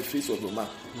more about the face of a man.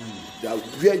 That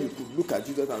where you could look at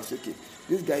Jesus and say, okay,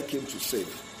 this guy came to save.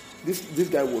 This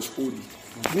guy was holy.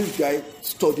 This guy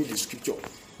studied the scripture.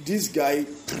 This guy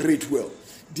prayed well.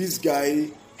 This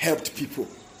guy helped people.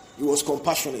 He was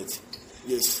compassionate.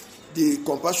 Yes. The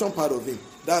compassion part of him,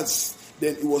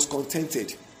 then he was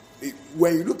contented.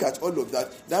 When you look at all of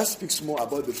that, that speaks more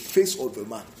about the face of a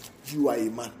man. You are a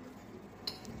man.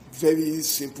 Very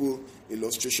simple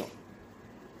illustration.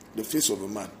 The face of a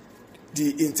man.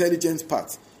 The intelligent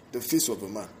part, the face of a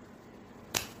man.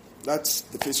 That's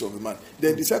the face of a man.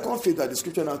 Then the second face that the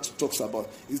scripture now talks about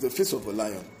is the face of a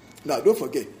lion. Now, don't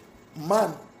forget,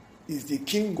 man is the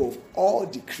king of all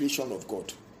the creation of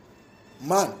God.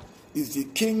 Man is the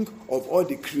king of all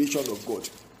the creation of God.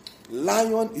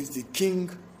 Lion is the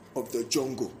king of the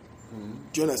jungle.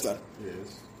 Do you understand?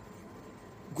 Yes.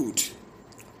 Good.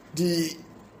 The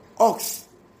ox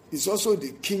is also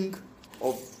the king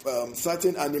of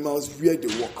certain animals where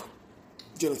they walk.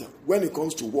 Do you understand? When it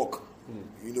comes to walk,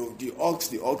 the ox,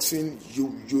 the oxen,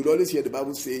 you'll always hear the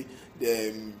Bible say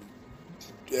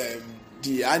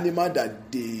the animal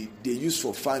that they use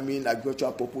for farming,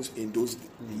 agricultural purpose in those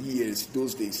years,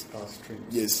 those days.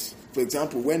 Yes. For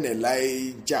example, when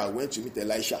Elijah went to meet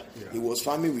Elisha, he was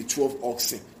farming with 12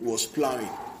 oxen. He was plowing.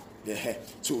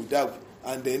 So that,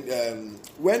 and then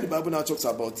when the Bible now talks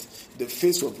about the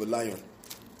face of a lion,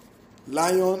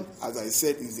 lion, as I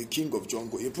said, is the king of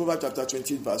jungle. In Proverbs chapter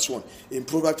 20, verse 1, in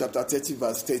Proverbs chapter 30,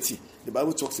 verse 30, the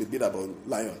Bible talks a bit about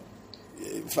lion.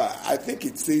 In fact, I think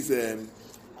it says,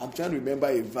 I'm trying to remember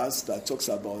a verse that talks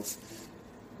about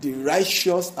the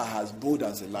righteous are as bold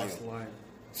as a lion.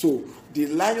 So the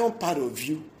lion part of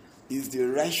you is the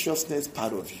righteousness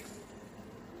part of you.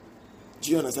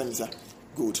 Do you understand me, sir?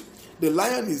 Good. The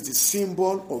lion is the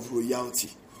symbol of royalty,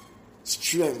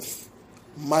 strength,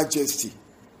 majesty,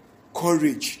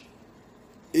 courage.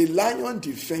 A lion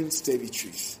defends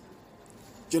territories.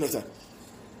 Do you understand?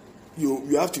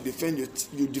 You have to defend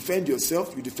you defend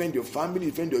yourself, you defend your family,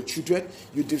 you defend your children,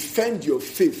 you defend your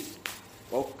faith,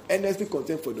 or earnestly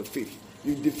contend for the faith.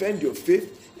 You defend your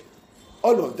faith.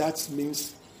 All of that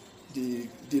means the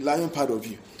lion part of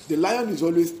you. The lion is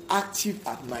always active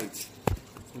at night.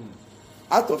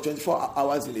 Out of 24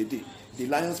 hours in a day, the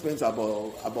lion spends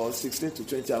about 16 to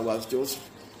 20 hours just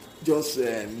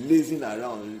lazing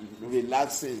around,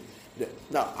 relaxing.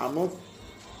 Now, I'm not.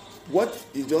 What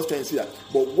is just trying to say that,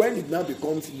 but when it now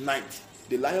becomes night,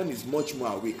 the lion is much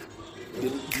more awake.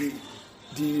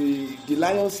 The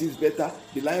lion sees better.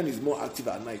 The lion is more active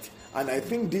at night, and I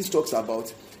think this talks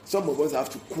about some of us have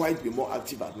to quite be more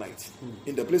active at night,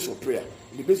 in the place of prayer,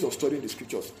 in the place of studying the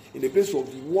scriptures, in the place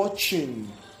of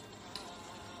watching.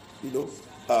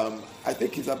 I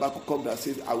think it's Habakkuk that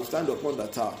says, "I will stand upon the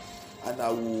tower, and I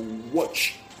will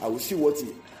watch. I will see what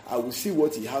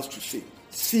he has to say.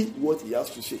 See what he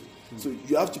has to say." So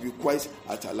you have to be quite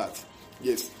at alert.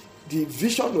 Yes, the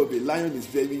vision of a lion is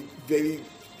very, very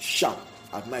sharp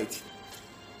at night.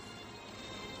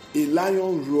 A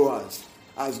lion roars,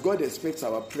 as God expects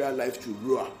our prayer life to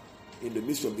roar in the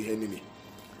midst of the enemy.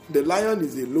 The lion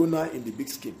is a loner in the big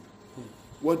scheme.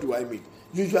 What do I mean?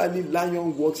 Usually,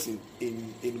 lion works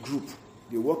in group.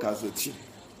 They work as a team,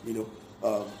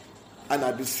 and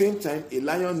at the same time, a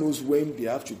lion knows when they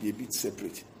have to be a bit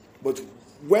separate. But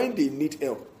when they need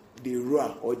help, they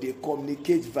roar or they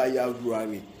communicate via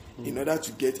roaring in order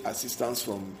to get assistance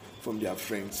from their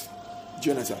friends.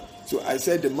 Jonathan. So I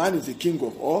said the man is the king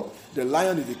of all, the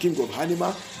lion is the king of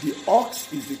animal, the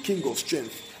ox is the king of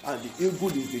strength, and the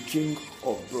eagle is the king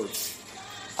of birds.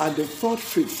 And the third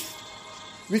face,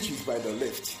 which is by the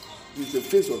left, is the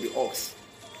face of the ox.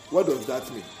 What does that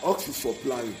mean? Ox is for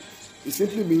plowing. It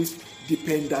simply means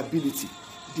dependability,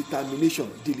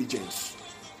 determination, diligence.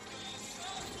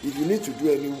 If you need to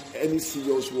do any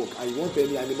serious work and you want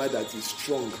any animal that is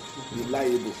strong,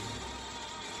 reliable,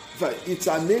 but it's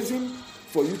amazing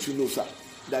for you to know, sir,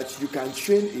 that you can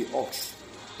train an ox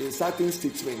in certain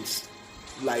statements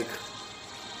like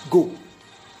go,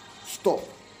 stop,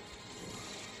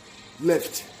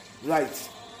 left, right.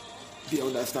 They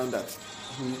understand that.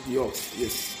 The ox,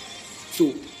 yes.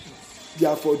 So they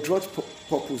are for drought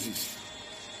purposes.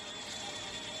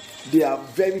 They are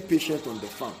very patient on the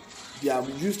farm. They are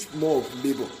used more of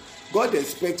labor. God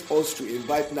expects us to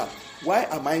invite now. Why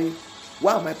am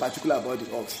I particular about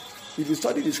the ox? If you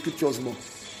study the scriptures more,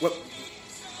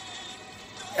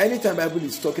 anytime Bible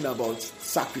is talking about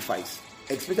sacrifice,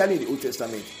 especially in the Old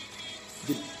Testament,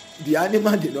 the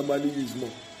animal they normally use more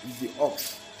is the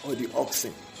ox or the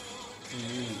oxen.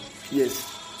 Yes.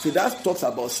 So that talks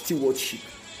about stewardship.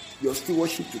 Your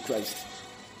stewardship to Christ.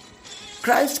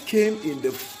 Christ came in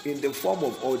the form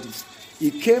of all this.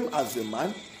 He came as a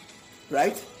man,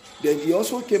 right? Then he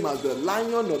also came as the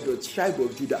Lion of the tribe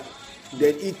of Judah.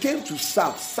 Then he came to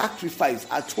serve, sacrifice,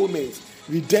 atonement,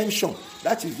 redemption.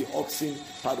 That is the oxen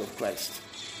part of Christ.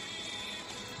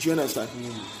 Do you understand?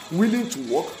 Willing to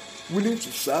walk, willing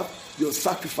to serve, your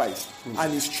sacrifice,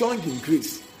 and is strong in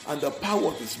grace and the power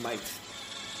of his might.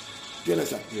 Do you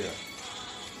understand? Yeah.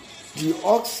 The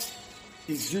ox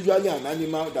is usually an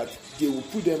animal that they will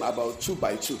put them about 2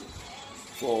 by 2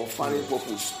 for farming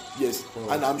purpose. Yes.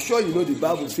 And I'm sure you know the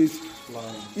Bible says,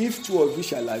 if 2 of you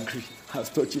shall agree as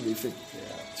touching a thing.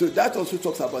 Yeah. So that also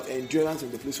talks about endurance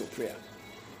in the place of prayer.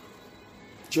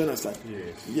 Do you understand?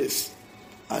 Yes. Yes.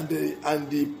 And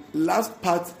the last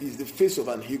part is the face of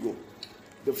an eagle.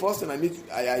 The first thing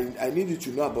I need you to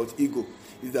know about eagle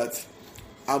is that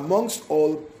amongst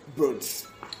all birds,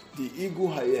 the eagle,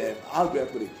 how do I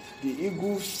put it? The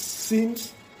eagle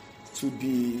seems to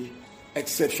be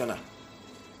exceptional.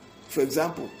 For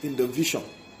example, in the vision,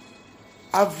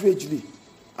 averagely,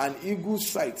 an eagle's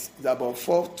sight is about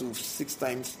 4 to 6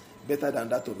 times better than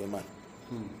that of a man.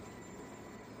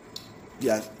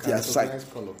 Their sight. Nice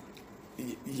color.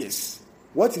 Yes.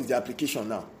 What is the application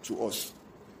now to us?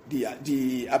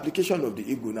 The application of the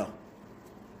eagle now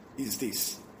is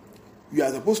this. You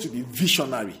are supposed to be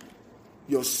visionary.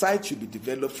 Your sight should be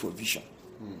developed for vision.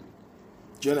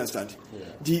 Do you understand? Yeah.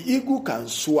 The eagle can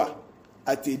soar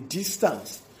at a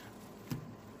distance,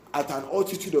 at an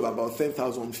altitude of about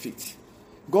 10,000 feet.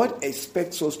 God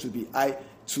expects us to be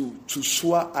to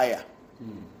soar higher,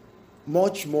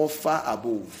 much more far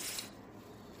above,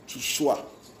 to soar.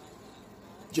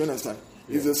 Do you understand?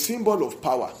 Yeah. It's a symbol of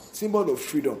power, symbol of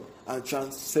freedom and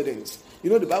transcendence.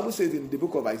 You know, the Bible says in the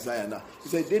book of Isaiah now, it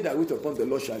said, they that wait upon the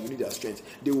Lord shall renew their strength.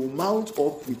 They will mount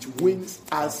up with wings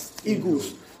as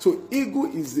eagles. So eagle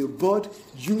is the bird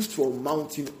used for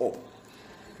mounting up.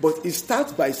 But it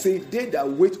starts by saying, they that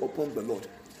wait upon the Lord.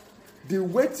 The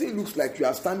waiting looks like you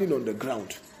are standing on the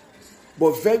ground.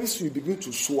 But very soon you begin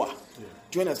to soar. Yeah.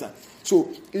 Do you understand?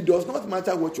 So it does not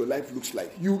matter what your life looks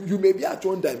like. You may be at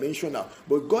one dimension now,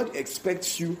 but God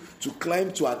expects you to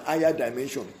climb to an higher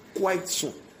dimension quite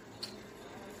soon.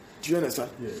 Do you understand?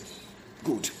 Yes.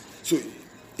 Good. So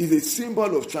it's a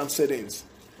symbol of transcendence.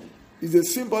 It's a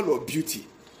symbol of beauty.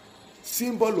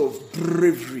 Symbol of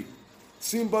bravery.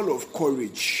 Symbol of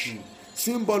courage.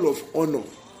 Symbol of honor.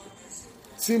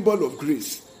 Symbol of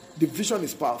grace. The vision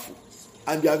is powerful.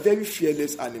 And they are very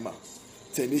fearless animal.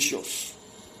 Tenacious.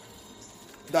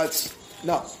 That's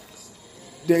now.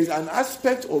 There is an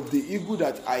aspect of the eagle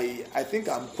that I think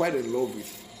I'm quite in love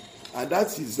with. And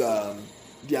that is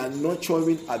their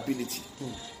nurturing ability.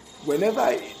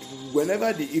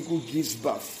 Whenever the eagle gives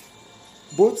birth,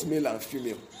 both male and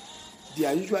female, they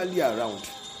are usually around.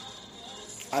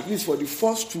 At least for the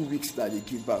first 2 weeks that they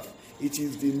give birth, it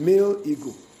is the male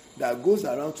eagle that goes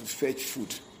around to fetch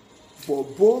food for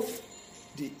both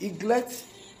the eaglet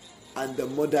and the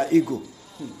mother eagle.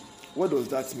 What does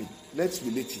that mean? Let's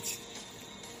relate it.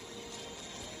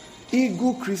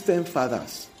 Eagle Christian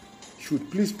fathers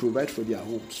should please provide for their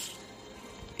homes.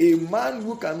 A man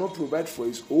who cannot provide for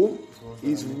his home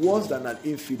is worse than an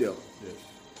infidel. Yes.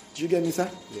 Do you get me, sir?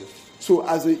 Yes. So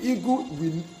as an eagle,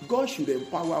 God should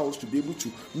empower us to be able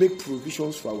to make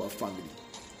provisions for our family.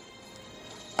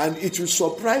 And it will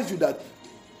surprise you that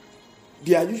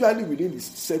they are usually within the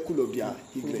circle of their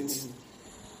eaglets.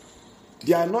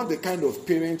 They are not the kind of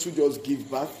parents who just give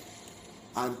birth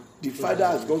and the father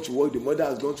has gone to work, the mother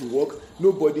has gone to work.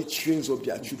 Nobody trains up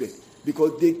their children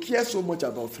because they care so much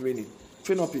about training.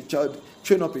 Train up a child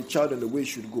on the way he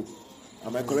should go.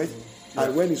 Am I correct? Yeah.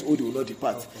 And when he's old, he will not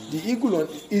depart. Okay. The eagle,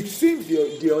 it seems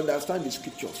they understand the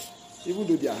scriptures, even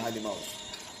though they are animals.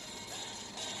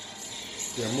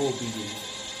 They are more obedient.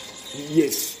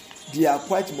 Yes, they are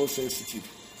quite more sensitive.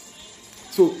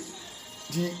 So,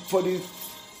 for the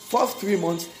first 3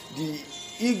 months, the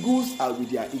eagles are with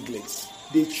their eaglets.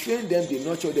 They train them, they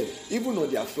nurture them, even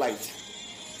on their flight.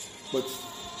 But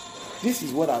this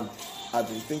is what I've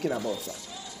been thinking about, sir.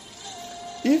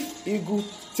 If eagle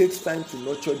takes time to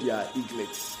nurture their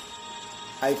eaglets,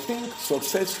 I think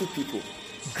successful people,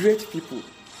 great people,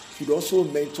 should also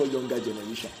mentor younger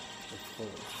generation. Of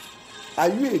course. Are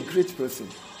you a great person?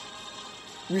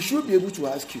 We should be able to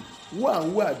ask you, who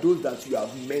are those that you have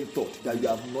mentored, that you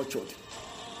have nurtured?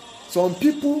 Some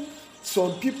people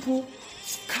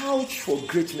couch for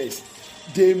greatness.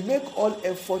 They make all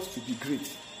efforts to be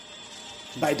great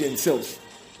by themselves.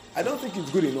 I don't think it's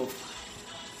good enough.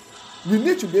 We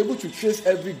need to be able to trace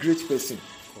every great person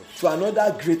to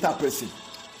another greater person.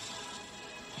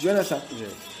 Do you understand?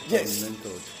 Yes.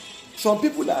 Some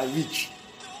people are rich.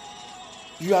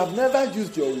 You have never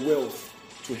used your wealth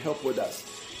to help others.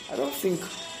 I don't think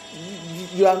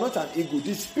you are not an eagle.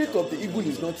 The spirit of the eagle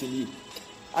is not in you.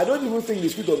 I don't even think the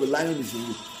spirit of the lion is in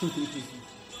you.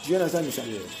 Do you understand me, sir?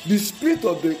 Yes. The spirit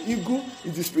of the eagle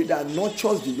is the spirit that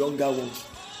nurtures the younger ones.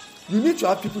 You need to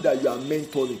have people that you are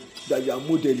mentoring, that you are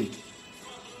modeling.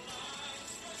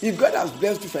 If God has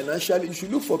blessed you financially, you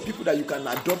should look for people that you can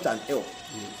adopt and help.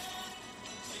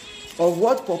 Yes. Of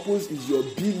what purpose is your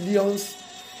billions?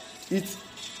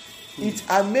 It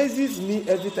amazes me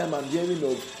every time I'm hearing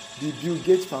of the Bill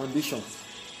Gates Foundation.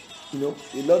 You know,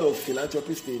 a lot of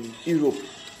philanthropists in Europe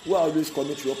who are always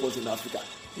coming to help us in Africa.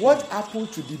 What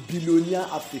happened to the billionaire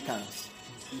Africans?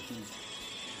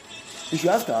 We should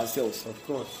ask ourselves. Of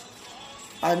course.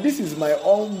 And this is my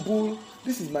humble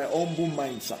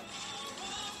mind, sir.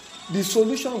 The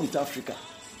solution with Africa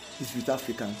is with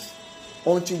Africans.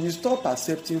 Until we stop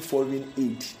accepting foreign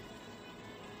aid,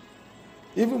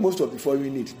 even most of the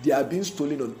foreign aid, they are being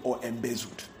stolen or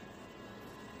embezzled.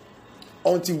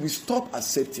 Until we stop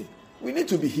accepting, we need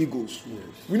to be eagles. Yes.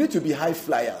 We need to be high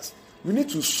flyers. We need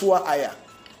to soar higher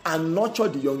and nurture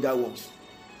the younger ones.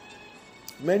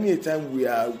 Many a time we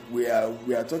are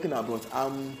talking about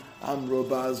armed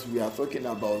robbers. We are talking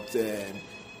about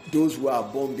those who are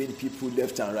bombing people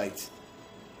left and right.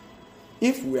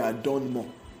 If we had done more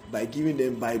by giving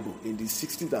them Bible in the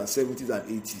 60s and 70s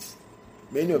and 80s,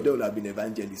 many of them would have been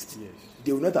evangelists. Yes.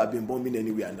 They would not have been bombing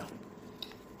anywhere now.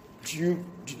 Do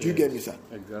you get me, sir?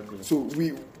 Exactly. So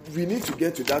we need to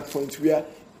get to that point where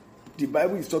the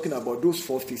Bible is talking about those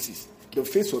four faces. The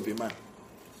face of a man,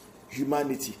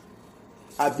 humanity,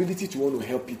 ability to want to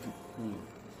help people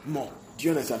more. Do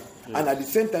you understand? Yes. And at the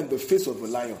same time, the face of a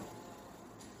lion.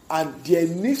 And there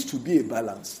needs to be a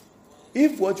balance.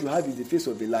 If what you have is the face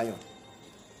of a lion,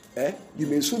 you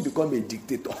may soon become a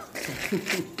dictator.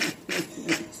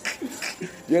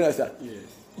 You understand? Yes.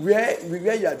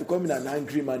 Where you are becoming an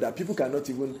angry man that people cannot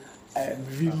even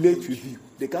relate with you.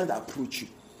 They can't approach you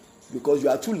because you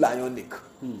are too lionic.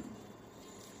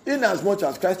 In as much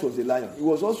as Christ was a lion, he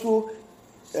was also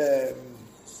a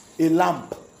lamb.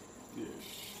 Yes.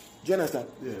 Do you understand?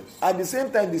 Yes. At the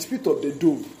same time, the spirit of the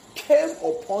dove came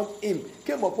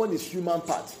upon his human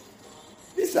part.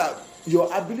 These are your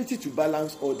ability to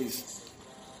balance all this.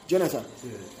 Do you understand?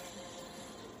 Yes.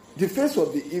 The face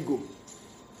of the eagle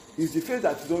is the face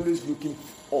that is always looking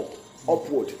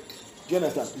upward. Do you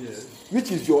understand? Yes.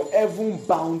 Which is your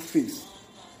heaven-bound face.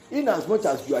 In as much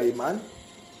as you are a man,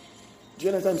 do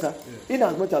you understand, sir? Yes. In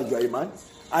as much as you are a man,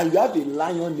 and you have a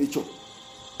lion nature,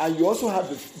 and you also have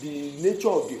the nature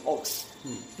of the ox.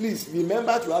 Please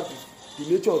remember to have the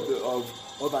nature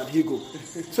of an eagle,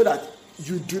 so that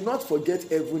you do not forget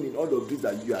heaven in all of this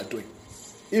that you are doing.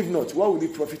 If not, what will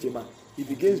it profit a man if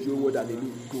he gains the whole world and he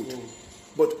loses good?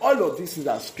 But all of these things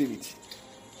are spirit.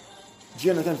 Do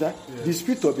you understand, sir? Yeah. The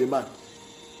spirit of a man,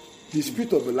 the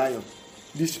spirit of a lion,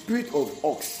 the spirit of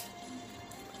ox,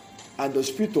 and the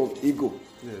spirit of eagle.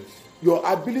 Yes. Your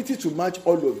ability to match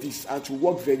all of this and to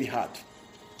work very hard.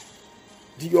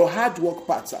 Your hard work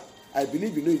part, sir, I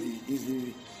believe you know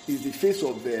is the face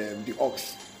of the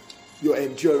ox. Your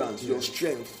endurance, your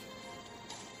strength,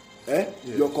 yes.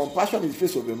 Your compassion is the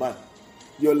face of a man.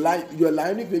 Your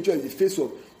lionic nature is the face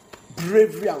of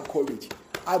bravery and courage.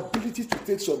 Ability to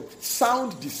take some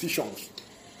sound decisions.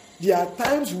 There are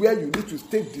times where you need to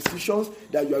take decisions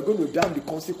that you are going to damn the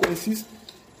consequences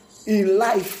in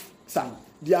life, sir.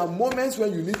 There are moments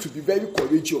when you need to be very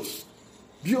courageous.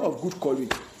 Be of good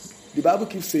courage. The Bible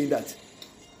keeps saying that.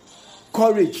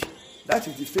 Courage, that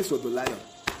is the face of the lion.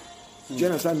 Do you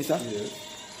understand me, sir?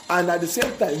 Yes. And at the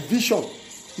same time, vision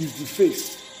is the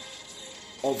face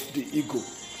of the eagle.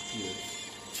 Yes.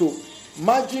 So,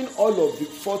 merging all of the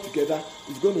four together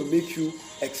is going to make you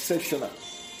exceptional.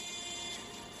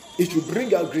 It will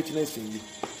bring out greatness in you.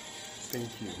 Thank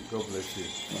you. God bless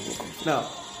you. Now,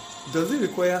 does it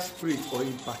require spirit or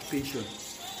impartation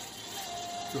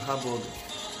to have all this?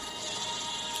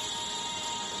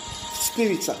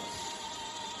 Spirit, sir.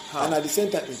 How? And at the same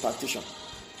time, impartation.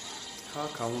 How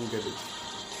can one get it?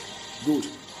 Good.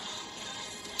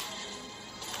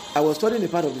 I was studying a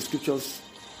part of the scriptures,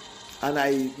 and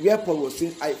where Paul was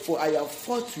saying, I have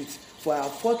fought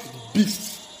with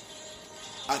beasts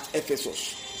at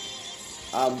Ephesus.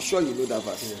 I'm sure you know that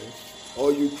verse. Yes.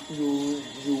 Or you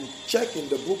check in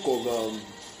the book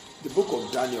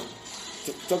of Daniel,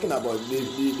 talking about the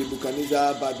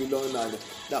Nebuchadnezzar, Babylon, and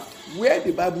now where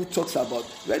the Bible talks about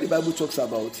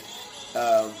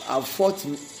I've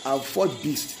fought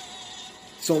beasts.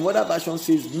 Some other version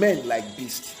says men like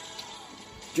beasts.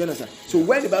 Do you understand? So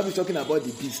when the Bible is talking about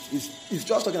the beast, it's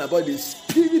just talking about the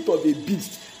spirit of a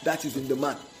beast that is in the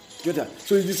man. Do you understand?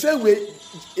 So in the same way,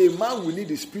 a man will need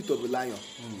the spirit of a lion.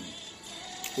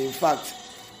 In fact,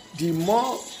 the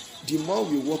more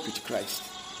we walk with Christ,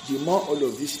 the more all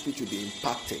of this spirit will be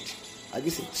impacted. I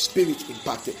guess spirit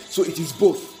impacted. So it is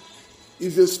both.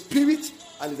 It's a spirit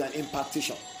and it's an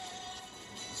impactation.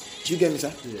 Do you get me,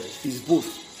 sir? Yes. It's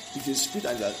both. It's a spirit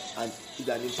and it's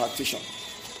an impactation.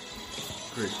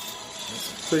 Great.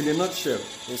 Yes, so in a nutshell,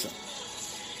 yes, sir.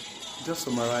 Just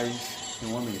summarize in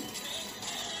 1 minute.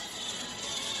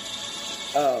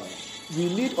 We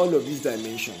need all of these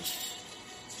dimensions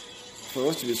for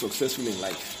us to be successful in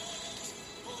life.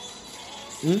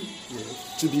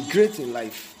 Yes. To be great in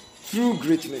life, true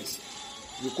greatness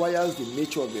requires the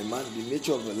nature of a man, the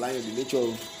nature of a lion, the nature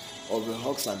of a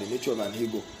ox, and the nature of an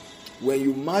eagle. When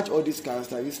you match all these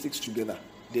characteristics together,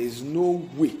 there is no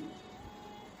way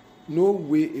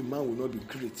a man will not be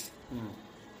great.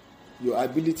 Your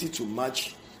ability to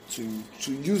match, to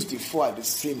use the four at the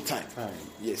same time.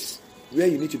 Yes. Where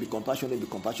you need to be compassionate, be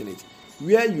compassionate.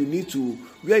 Where you need to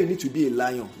be a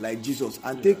lion like Jesus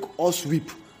and take us whip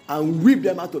and whip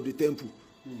them out of the temple.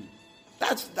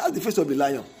 That's the face of the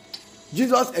lion.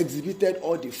 Jesus exhibited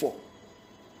all the four.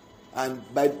 And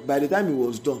by the time he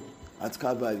was done at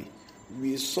Calvary,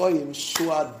 we saw him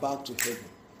soared back to heaven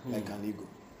like an eagle.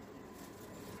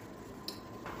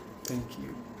 Thank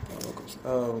you. You're welcome,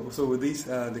 sir. So with this,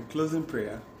 the closing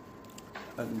prayer.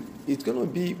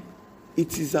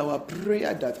 It is our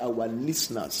prayer that our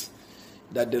listeners,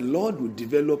 that the Lord will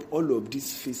develop all of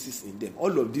these faces in them,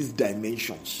 all of these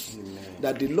dimensions. Amen.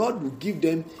 That the Lord will give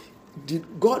them,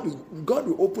 God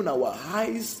will open our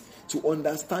eyes to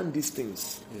understand these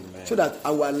things. Amen. So that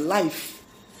our life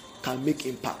can make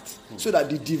impact. So that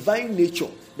the divine nature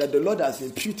that the Lord has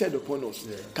imputed upon us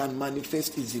can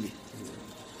manifest easily.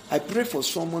 I pray for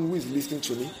someone who is listening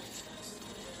to me.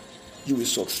 You will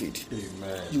succeed.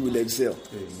 Amen. You will excel.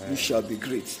 Amen. You shall be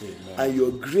great. Amen. And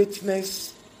your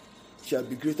greatness shall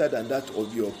be greater than that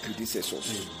of your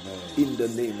predecessors. Amen. In the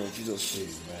name of Jesus.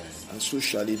 Amen. And so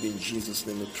shall it be in Jesus'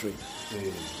 name we pray.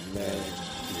 Amen.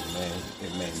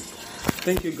 Amen.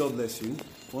 Thank you. God bless you.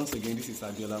 Once again, this is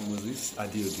Adiola Moses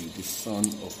Adeodu, the son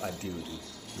of Adeodu,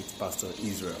 with Pastor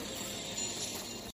Israel.